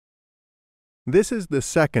This is the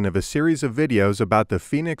second of a series of videos about the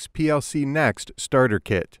Phoenix PLCnext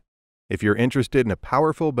Starterkit. If you're interested in a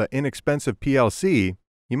powerful but inexpensive PLC,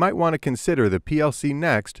 you might want to consider the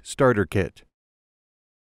PLCnext Starterkit.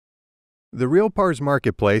 The RealPARS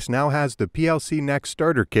Marketplace now has the PLCnext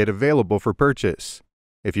Starterkit available for purchase.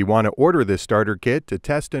 If you want to order this starter kit to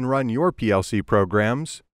test and run your PLC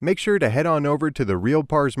programs, make sure to head on over to the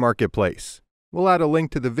RealPARS Marketplace. We'll add a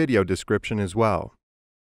link to the video description as well.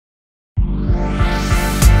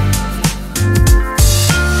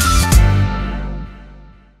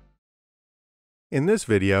 In this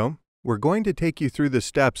video, we're going to take you through the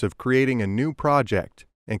steps of creating a new project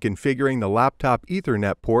and configuring the laptop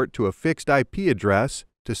Ethernet port to a fixed IP address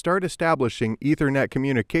to start establishing Ethernet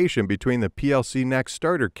communication between the PLCnext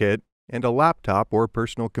Starterkit and a laptop or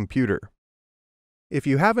personal computer. If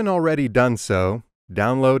you haven't already done so,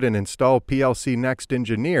 download and install PLCnext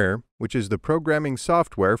Engineer, which is the programming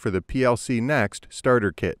software for the PLCnext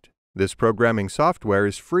Starterkit. This programming software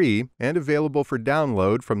is free and available for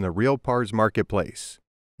download from the RealPARS Marketplace.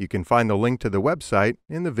 You can find the link to the website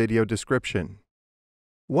in the video description.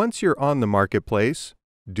 Once you're on the Marketplace,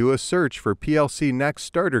 do a search for PLCnext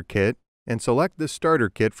Starterkit and select the starter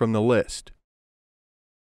kit from the list.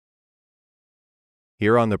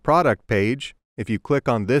 Here on the product page, if you click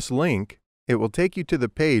on this link, it will take you to the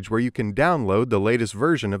page where you can download the latest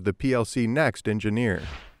version of the PLCnext Engineer.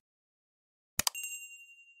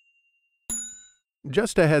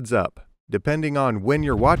 Just a heads up, depending on when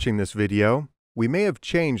you're watching this video, we may have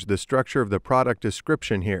changed the structure of the product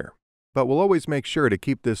description here, but we'll always make sure to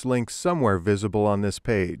keep this link somewhere visible on this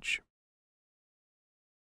page.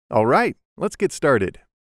 All right, let's get started.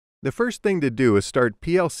 The first thing to do is start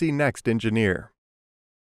PLCnext Engineer.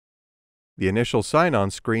 The initial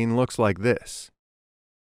sign-on screen looks like this.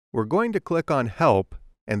 We're going to click on Help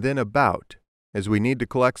and then About, as we need to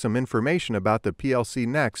collect some information about the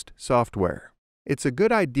PLCnext software. It's a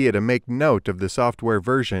good idea to make note of the software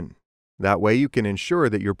version. That way you can ensure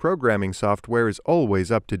that your programming software is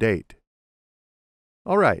always up to date.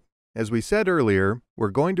 All right, as we said earlier, we're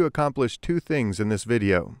going to accomplish two things in this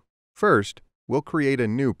video. First, we'll create a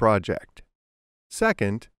new project.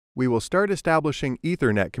 Second, we will start establishing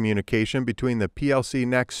Ethernet communication between the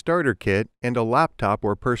PLCnext Starterkit and a laptop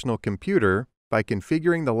or personal computer by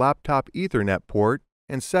configuring the laptop Ethernet port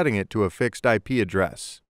and setting it to a fixed IP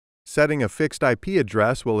address. Setting a fixed IP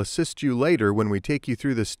address will assist you later when we take you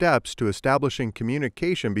through the steps to establishing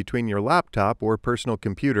communication between your laptop or personal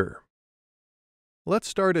computer. Let's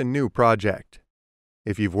start a new project.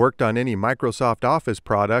 If you've worked on any Microsoft Office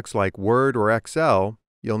products like Word or Excel,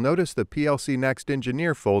 you'll notice the PLCnext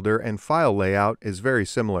Engineer folder and file layout is very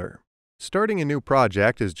similar. Starting a new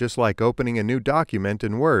project is just like opening a new document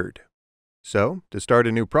in Word. So, to start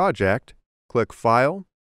a new project, click File,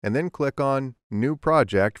 and then click on New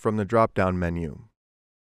Project from the drop-down menu.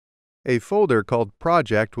 A folder called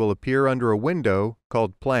Project will appear under a window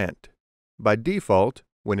called Plant. By default,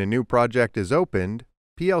 when a new project is opened,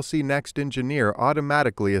 PLCnext Engineer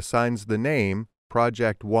automatically assigns the name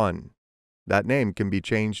Project 1. That name can be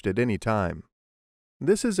changed at any time.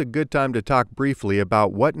 This is a good time to talk briefly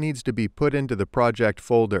about what needs to be put into the project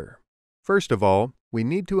folder. First of all, we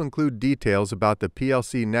need to include details about the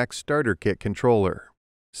PLCnext Starterkit controller.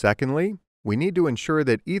 Secondly, we need to ensure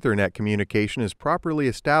that Ethernet communication is properly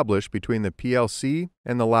established between the PLC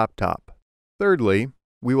and the laptop. Thirdly,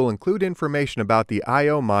 we will include information about the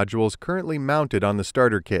I/O modules currently mounted on the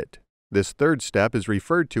starter kit. This third step is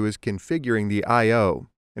referred to as configuring the I/O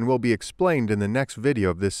and will be explained in the next video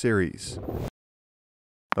of this series.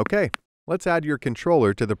 Okay, let's add your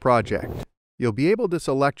controller to the project. You'll be able to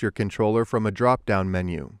select your controller from a drop-down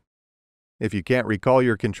menu. If you can't recall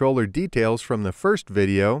your controller details from the first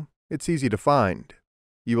video, it's easy to find.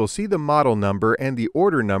 You will see the model number and the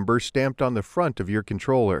order number stamped on the front of your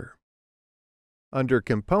controller. Under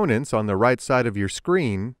Components on the right side of your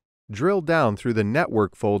screen, drill down through the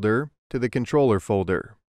Network folder to the Controller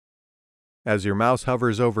folder. As your mouse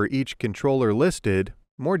hovers over each controller listed,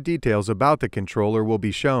 more details about the controller will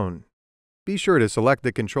be shown. Be sure to select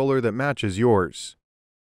the controller that matches yours.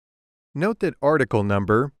 Note that article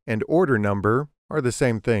number and order number are the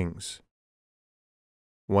same things.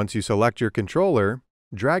 Once you select your controller,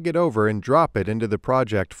 drag it over and drop it into the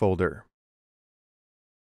project folder.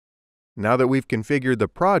 Now that we've configured the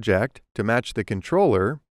project to match the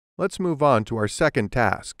controller, let's move on to our second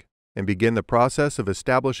task and begin the process of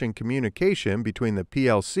establishing communication between the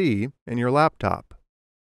PLC and your laptop.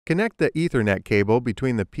 Connect the Ethernet cable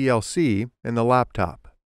between the PLC and the laptop.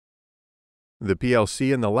 The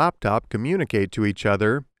PLC and the laptop communicate to each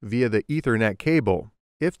other via the Ethernet cable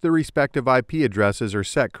if the respective IP addresses are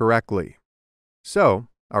set correctly. So,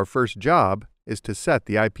 our first job is to set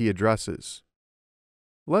the IP addresses.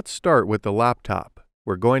 Let's start with the laptop.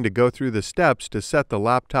 We're going to go through the steps to set the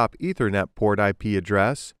laptop Ethernet port IP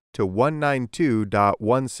address to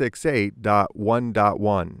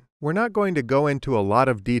 192.168.1.1. We're not going to go into a lot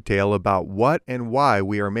of detail about what and why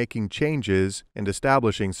we are making changes and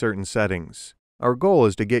establishing certain settings. Our goal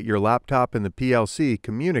is to get your laptop and the PLC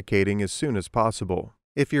communicating as soon as possible.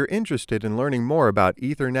 If you're interested in learning more about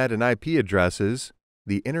Ethernet and IP addresses,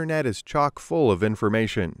 the internet is chock full of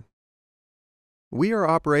information. We are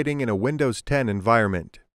operating in a Windows 10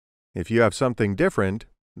 environment. If you have something different,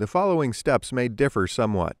 the following steps may differ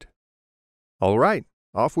somewhat. All right,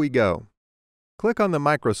 off we go. Click on the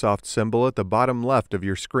Microsoft symbol at the bottom left of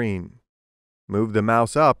your screen. Move the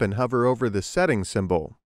mouse up and hover over the Settings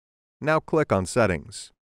symbol. Now click on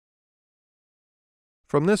Settings.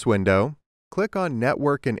 From this window, click on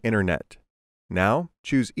Network and Internet. Now,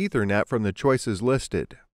 choose Ethernet from the choices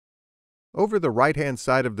listed. Over the right-hand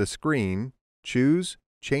side of the screen, choose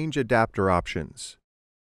Change Adapter Options.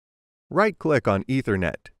 Right-click on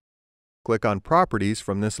Ethernet. Click on Properties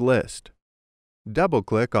from this list.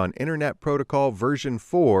 Double-click on Internet Protocol version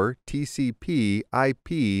 4 TCP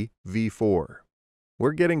IP v4.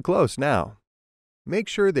 We're getting close now. Make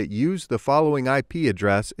sure that Use the following IP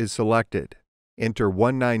address is selected. Enter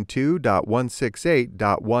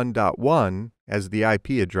 192.168.1.1 as the IP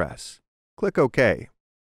address. Click OK.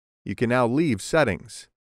 You can now leave Settings.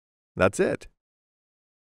 That's it.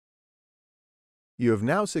 You have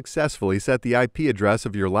now successfully set the IP address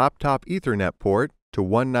of your laptop Ethernet port to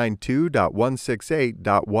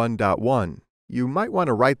 192.168.1.1. You might want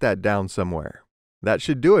to write that down somewhere. That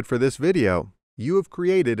should do it for this video. You have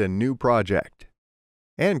created a new project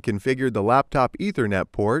and configured the laptop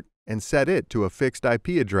Ethernet port and set it to a fixed IP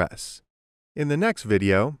address. In the next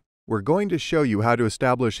video, we're going to show you how to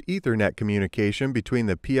establish Ethernet communication between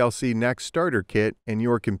the PLCnext Starterkit and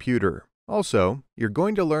your computer. Also, you're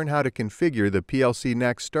going to learn how to configure the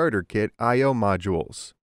PLCnext Starterkit I/O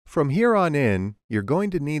modules. From here on in, you're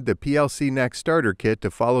going to need the PLCnext Starterkit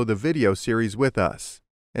to follow the video series with us,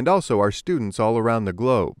 and also our students all around the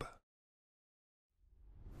globe.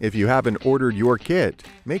 If you haven't ordered your kit,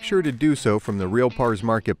 make sure to do so from the RealPARS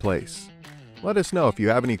Marketplace. Let us know if you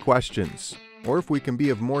have any questions, or if we can be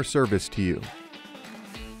of more service to you.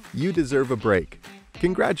 You deserve a break.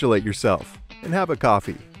 Congratulate yourself, and have a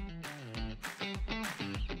coffee.